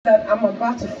That I'm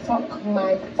about to fuck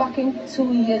my fucking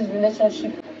 2 years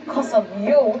relationship because of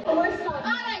you. Alex,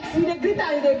 you the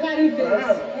glitter in the carry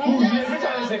face. Who? You the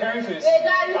glitter in the carry face?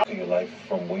 Your life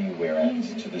from where you were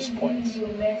at to this point.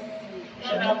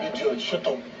 Shut up, idiot. Shut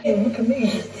up. Hey, look at me.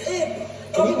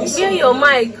 Hear your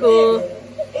mic, oh.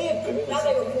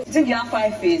 You think you have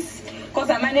fine face? Because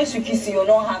I managed to kiss you, you're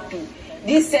not happy.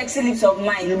 These sexy lips of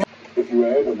mine. If you were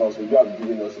ahead of us, would you have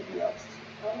given us if we asked?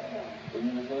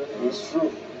 It's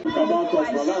true. About us,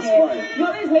 but that's fine. You're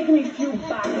always making me feel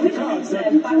bad. You can't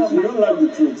accept the truth. You don't like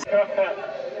the truth.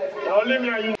 Now let me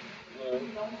and you.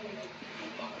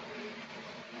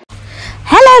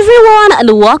 Hello everyone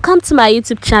and welcome to my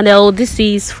YouTube channel. This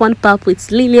is Fun Pop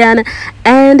with Lillian,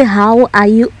 and how are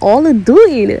you all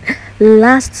doing?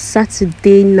 Last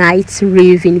Saturday night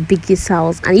rave in Biggie's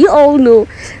house, and you all know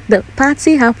the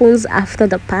party happens after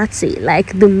the party,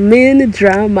 like the main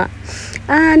drama.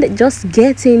 And just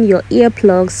get in your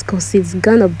earplugs because it's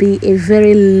gonna be a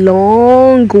very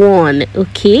long one.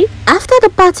 Okay, after the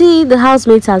party, the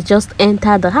housemates has just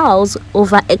entered the house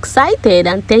overexcited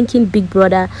and thanking Big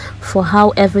Brother for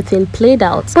how everything played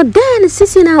out. But then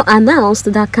Ceec now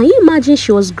announced that, can you imagine,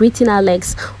 she was greeting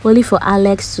Alex only for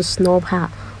Alex to snub her.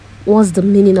 What's the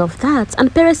meaning of that?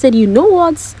 And Pere said, you know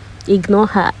what, ignore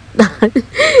her.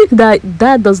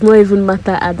 that does not even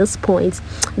matter at this point.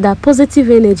 That positive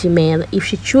energy, man, if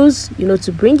she choose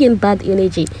to bring in bad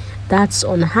energy, that's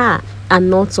on her and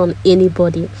not on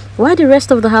anybody. While the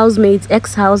rest of the housemates,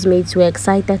 ex-housemates, were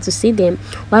excited to see them,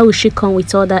 why would she come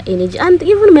with all that energy? And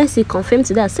even Mercy confirmed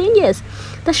to that, saying yes,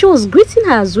 that she was greeting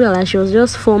her as well, and she was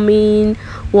just forming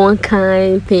one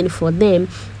kind thing for them,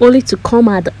 only to come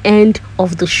at the end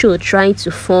of the show trying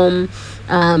to form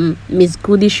Miss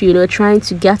Goodish, trying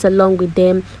to get along with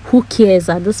them. Who cares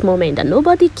at this moment? And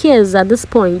nobody cares at this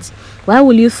point. Why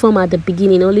will you form at the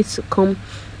beginning only to come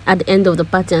at the end of the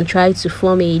party and try to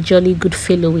form a jolly good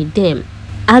fellow with them?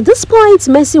 At this point,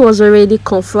 Mercy was already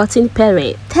confronting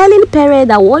Pere, telling Pere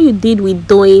that what you did with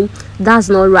Doyin, that's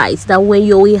not right. That when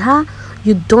you're with her,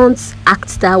 you don't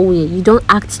act that way. You don't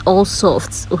act all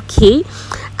soft, okay? And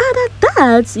at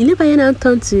that, Ilebaye now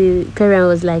turned to Pere and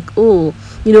was like, oh,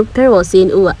 Pere was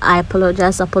saying, oh, I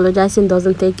apologize. Apologizing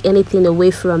doesn't take anything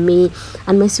away from me.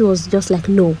 And Mercy was just like,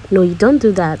 no, you don't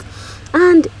do that.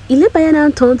 And Ilebaye now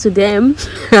turned to them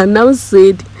and now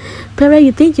said, Pere,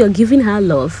 you think you're giving her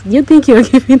love? You think you're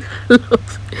giving her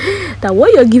love? That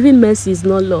what you're giving Mercy is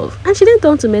not love. And she then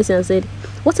turned to Mercy and said,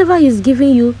 whatever he's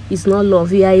giving you is not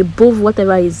love. You are above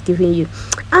whatever he's giving you.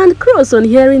 And Cross, on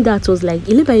hearing that, was like,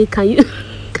 Ilebaye,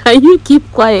 can you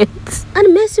keep quiet?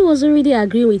 And Mercy was already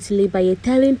agreeing with Ilebaye,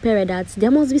 telling Pere that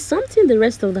there must be something the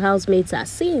rest of the housemates are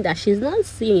seeing that she's not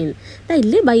seeing, that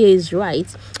Ilebaye is right.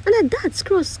 And at that,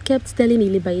 Cross kept telling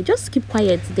Ilebaye, just keep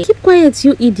quiet there. Keep quiet,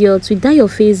 you idiot, with that your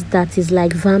face that is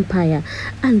like vampire.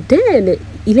 And then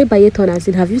Ilebaye turned and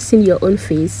said, have you seen your own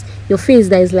face? Your face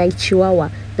that is like Chihuahua,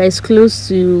 that is close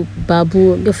to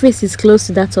Babu. Your face is close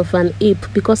to that of an ape,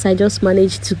 because I just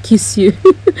managed to kiss you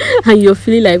and you're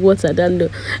feeling like what I don't know.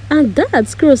 And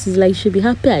that Cross is like, you should be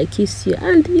happy I kissed you.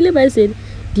 And Ilebaye said,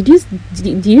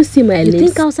 did you see my lips? You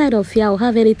think outside of here I'll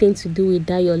have anything to do with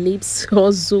that your lips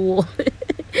also?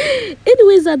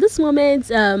 Anyways, at this moment,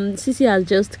 Ceec has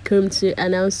just come to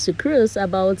announce to Cross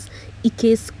about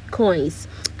Ike's coins.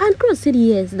 And Cross said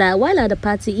yes, that while at the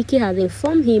party, Ike has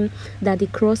informed him that the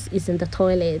cross is in the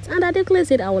toilet. And Adekunle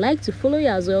said, I would like to follow you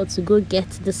as well to go get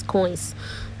these coins.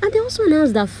 And they also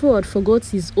announced that Fraud forgot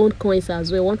his own coins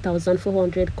as well,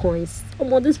 1,400 coins.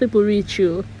 Oh, these people rich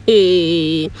you.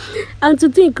 Hey. And to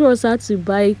think Cross had to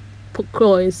buy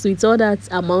coins with all that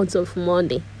amount of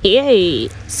money. Hey.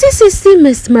 Ceec, still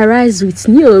mesmerized with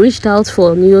Neo, reached out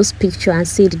for Neo's picture and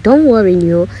said, don't worry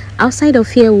Neo, outside of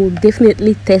here we'll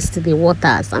definitely test the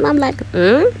waters. And I'm like,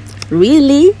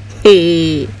 really?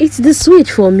 Hey. It's the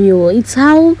switch for Neo. It's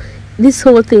how this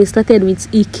whole thing started with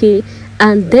Ike,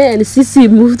 and then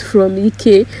Ceec moved from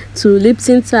Ike to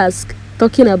Lipton Task,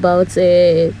 talking about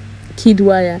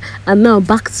Kidwire, and now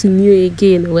back to New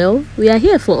again. Well, we are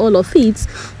here for all of it.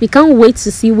 We can't wait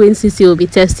to see when Ceec will be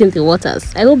testing the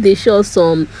waters. I hope they show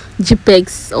some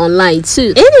JPEGs online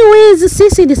too. Anyways,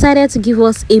 Ceec decided to give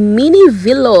us a mini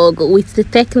vlog with the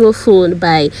techno phone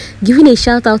by giving a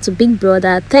shout out to Big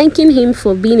Brother, thanking him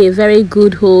for being a very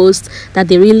good host, that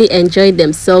they really enjoyed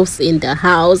themselves in the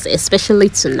house, especially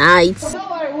tonight.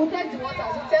 Don't worry, we'll test the waters.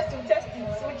 We'll test it.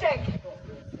 We'll check.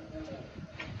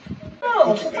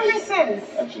 No, it doesn't make sense.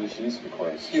 Actually, she needs to be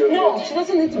quiet. No, she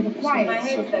doesn't need to be quiet.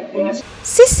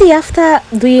 Ceec, after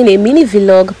doing a mini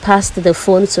vlog, passed the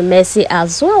phone to Mercy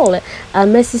as well,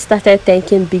 and Mercy started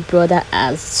thanking Big Brother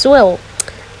as well.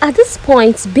 At this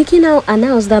point, Biggie now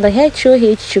announced that the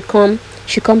HOH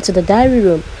should come to the diary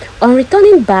room. On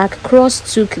returning back,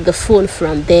 Cross took the phone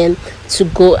from them to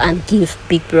go and give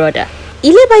Big Brother.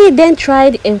 Ilebaye then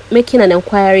tried making an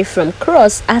inquiry from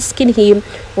Cross, asking him,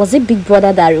 was it Big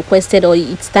Brother that requested, or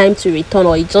it's time to return,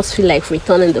 or you just feel like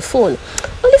returning the phone?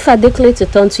 Only for Adekunle to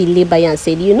turn to Ilebaye and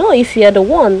said, you know, if you are the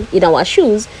one in our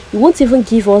shoes, you won't even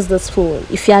give us this phone.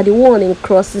 If you are the one in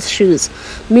Cross's shoes,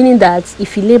 meaning that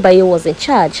if Ilebaye was in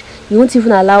charge, you won't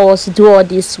even allow us to do all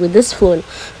this with this phone.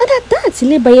 And at that,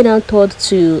 Ilebaye now turned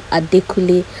to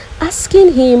Adekunle,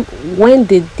 asking him, when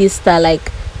did this start,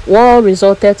 like, what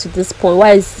resulted to this point?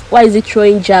 Why is he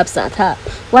throwing jabs at her?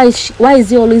 Why is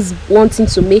he always wanting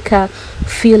to make her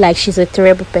feel like she's a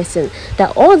terrible person?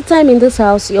 That all the time in this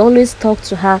house, he always talk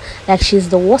to her like she's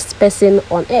the worst person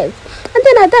on earth. And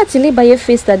then at that, Ilebaye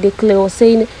faced Adekunle was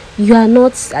saying, you are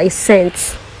not a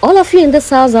saint. All of you in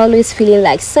this house are always feeling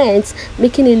like saints,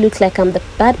 making it look like I'm the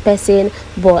bad person,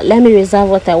 but let me reserve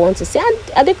what I want to say. And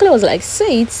Adekunle was like,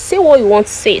 say it, say what you want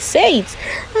to say it.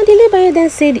 And Ilebaye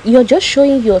then said, you're just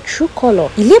showing your true color.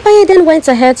 Ilebaye then went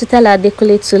ahead to tell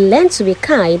Adekunle to learn to be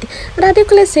kind, and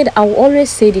Adekunle said, I will always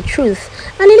say the truth.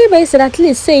 And Ilebaye said, at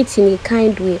least say it in a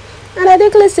kind way. And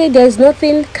Adekunle said there's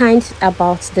nothing kind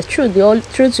about the truth. The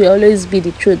truth will always be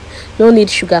the truth. No need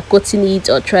sugarcoating it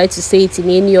or try to say it in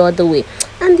any other way.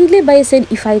 And Ilebaye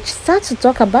said, if I start to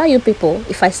talk about you people,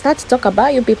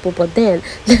 but then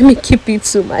let me keep it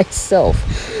to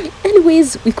myself.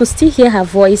 Anyways, we could still hear her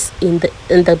voice in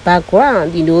the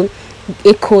background, you know,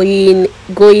 echoing,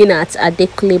 going at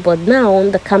Adekunle, but now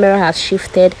the camera has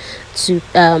shifted to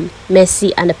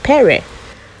Mercy and Pere.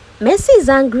 Mercy is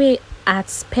angry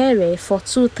at Pere for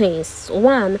two things.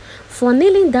 One, for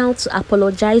kneeling down to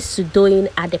apologize to Doyin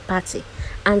at the party,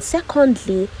 and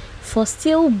secondly, for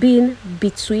still being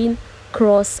between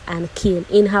Cross and Kim.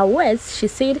 In her words, she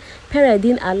said Pere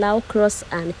didn't allow Cross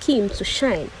and Kim to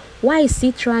shine. Why is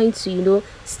he trying to, you know,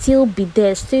 still be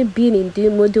there, still being in the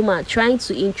Moduma, trying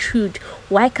to intrude?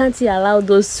 Why can't he allow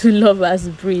those two lovers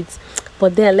breathe?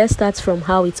 But then let's start from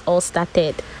how it all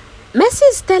started. Mercy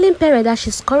is telling Pere that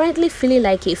she's currently feeling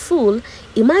like a fool.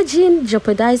 Imagine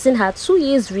jeopardizing her 2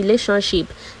 years relationship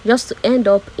just to end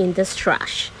up in this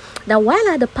trash. That while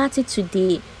at the party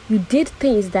today, you did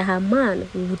things that her man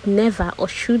would never or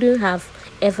shouldn't have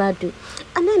ever do.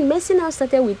 And then Mercy now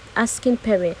started with asking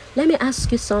Pere, let me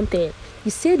ask you something.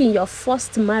 You said in your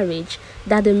first marriage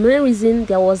that the main reason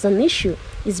there was an issue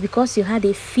is because you had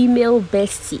a female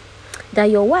bestie.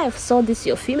 That your wife saw this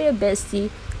your female bestie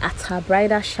at her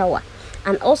bridal shower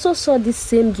and also saw this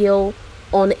same girl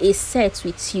on a set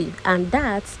with you, and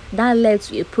that led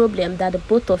to a problem that the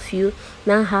both of you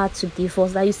now had to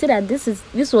divorce. That you said that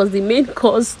this was the main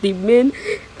cause, the main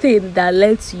thing that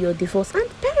led to your divorce. And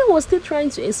Pere was still trying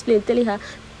to explain, telling her,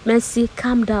 Mercy,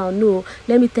 calm down. No,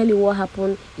 let me tell you what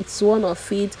happened. It's one of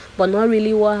it, but not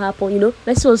really what happened. You know,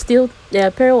 Mercy was still,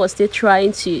 Pere was still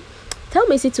trying to tell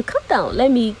Mercy to calm down.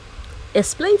 Let me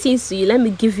explain things to you. Let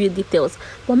me give you details.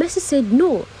 But Mercy said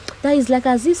no. That is like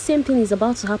as if same thing is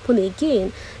about to happen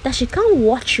again. That she can't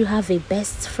watch you have a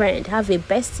best friend, have a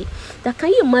bestie. That can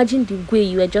you imagine the way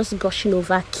you were just gushing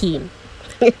over Kim?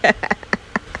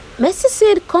 Mercy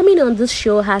said coming on this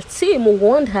show, her team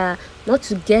warned her not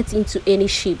to get into any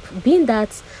ship, being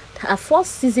that her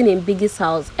first season in Biggie's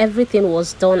house, everything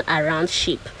was done around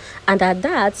ship. And at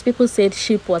that, people said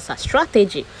ship was a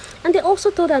strategy. And they also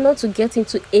told her not to get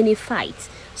into any fight.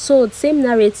 So the same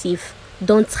narrative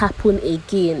don't happen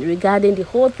again regarding the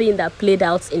whole thing that played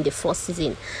out in the first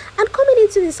season. And coming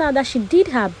into this out that she did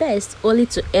her best only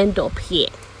to end up here.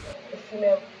 The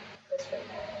female best friend,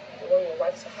 the one your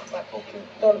wife's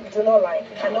okay. Do not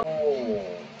like. Cannot.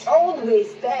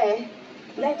 Always there.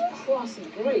 Let Cross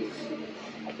breathe.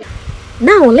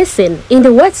 Now listen, in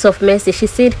the words of Mercy, she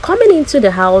said, coming into the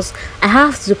house, I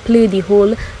have to play the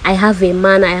whole, I have a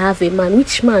man.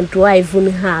 Which man do I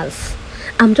even have?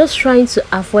 I'm just trying to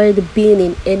avoid being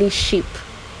in any ship.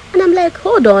 And I'm like,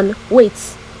 hold on, wait.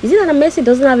 Is it that Mercy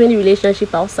doesn't have any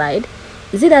relationship outside?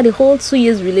 Is it that the whole 2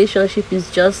 years relationship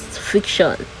is just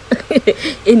fiction?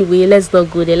 Anyway, let's not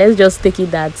go there. Let's just take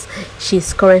it that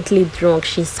she's currently drunk,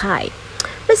 she's high.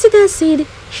 Mercy then said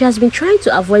she has been trying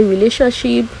to avoid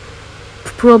relationship,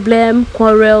 problem,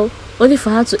 quarrel, only for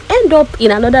her to end up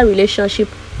in another relationship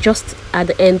just at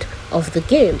the end of the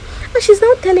game. And she's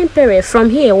now telling Pere, from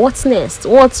here, what's next?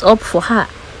 What's up for her?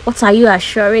 What are you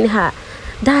assuring her?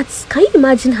 That, can you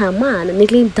imagine her man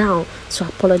kneeling down to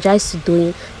apologize to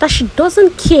Doyin? That she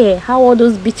doesn't care how all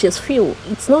those bitches feel.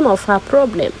 It's none of her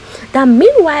problem. That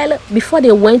meanwhile, before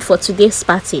they went for today's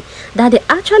party, that they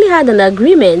actually had an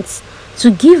agreement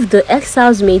to give the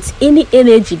ex-housemates any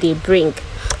energy they bring.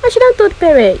 And she then told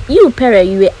Pere, you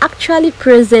were actually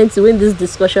present when this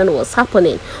discussion was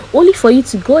happening, only for you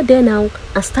to go there now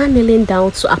and start kneeling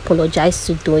down to apologize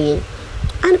to Doyin.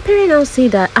 And Pere now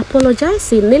said that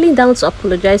kneeling down to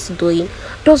apologize to Doyin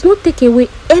does not take away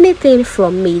anything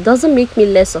from me, doesn't make me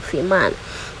less of a man.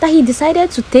 That he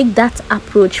decided to take that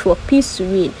approach for peace to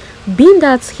reign, being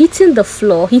that hitting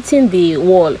the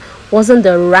wall wasn't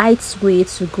the right way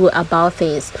to go about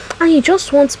things, and he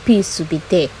just wants peace to be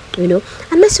there, you know.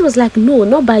 And Mercy was like, no,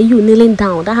 not by you kneeling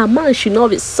down, that her man should not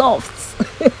be soft.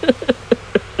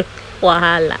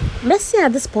 Wahala. Mercy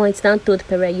at this point now told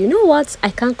Pere, you know what, I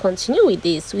can't continue with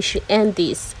this, we should end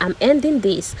this. I'm ending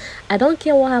this. I don't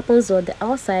care what happens on the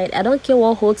outside, I don't care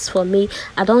what holds for me,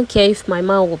 I don't care if my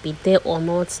man will be there or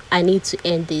not, I need to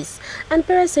end this. And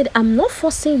Pere said, I'm not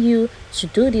forcing you to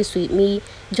do this with me,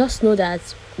 just know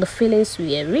that the feelings were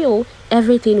real,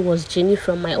 everything was genuine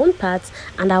from my own part,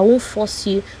 and I won't force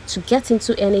you to get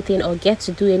into anything or get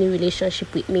to do any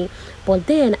relationship with me. But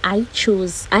then I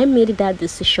made that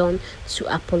decision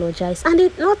to apologize, and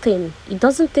it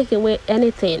doesn't take away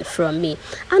anything from me.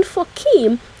 And for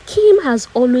Kim has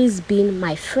always been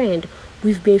my friend.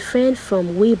 We've been friends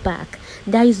from way back.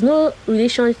 There is no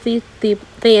relationship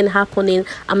thing happening.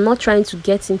 I'm not trying to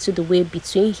get into the way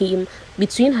between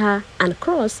her and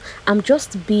Cross. I'm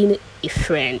just being a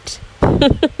friend.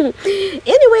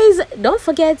 Anyways, don't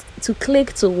forget to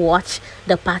click to watch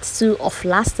the part 2 of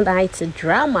last night's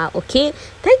drama. Okay,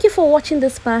 thank you for watching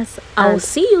this part. I'll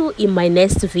see you in my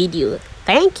next video.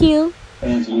 Thank you.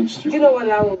 You know what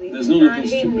I will be? There's no and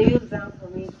he kneels down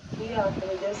for me. He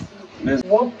apologizes.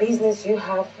 What business you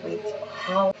have with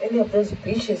how any of those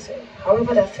bitches,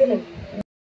 however they're feeling?